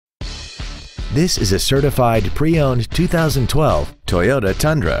This is a certified pre-owned 2012 Toyota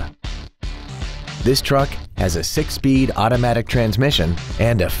Tundra. This truck has a 6-speed automatic transmission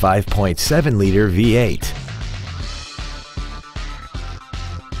and a 5.7-liter V8.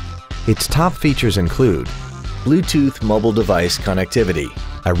 Its top features include Bluetooth mobile device connectivity,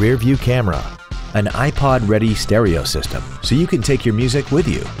 a rear-view camera, an iPod-ready stereo system so you can take your music with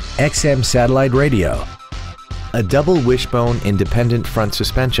you, XM satellite radio, a double wishbone independent front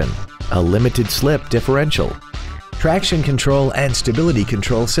suspension, a limited slip differential, traction control and stability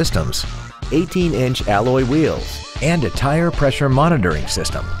control systems, 18-inch alloy wheels, and a tire pressure monitoring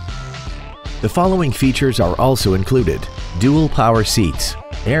system. The following features are also included: dual power seats,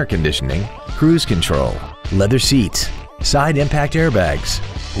 air conditioning, cruise control, leather seats, side impact airbags,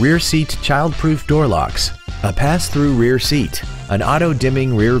 rear seat child-proof door locks, a pass-through rear seat, an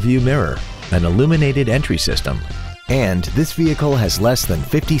auto-dimming rear-view mirror, an illuminated entry system, and this vehicle has less than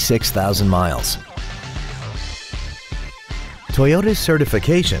 56,000 miles. Toyota's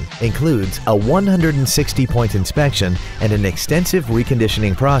certification includes a 160-point inspection and an extensive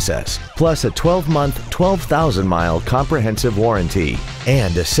reconditioning process, plus a 12-month, 12,000-mile comprehensive warranty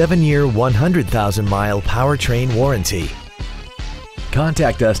and a 7-year, 100,000-mile powertrain warranty.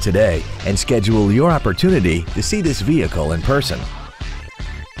 Contact us today and schedule your opportunity to see this vehicle in person.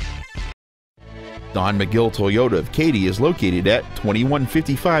 Don McGill Toyota of Katy is located at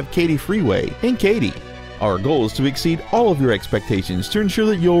 2155 Katy Freeway in Katy. Our goal is to exceed all of your expectations to ensure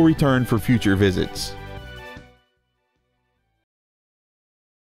that you'll return for future visits.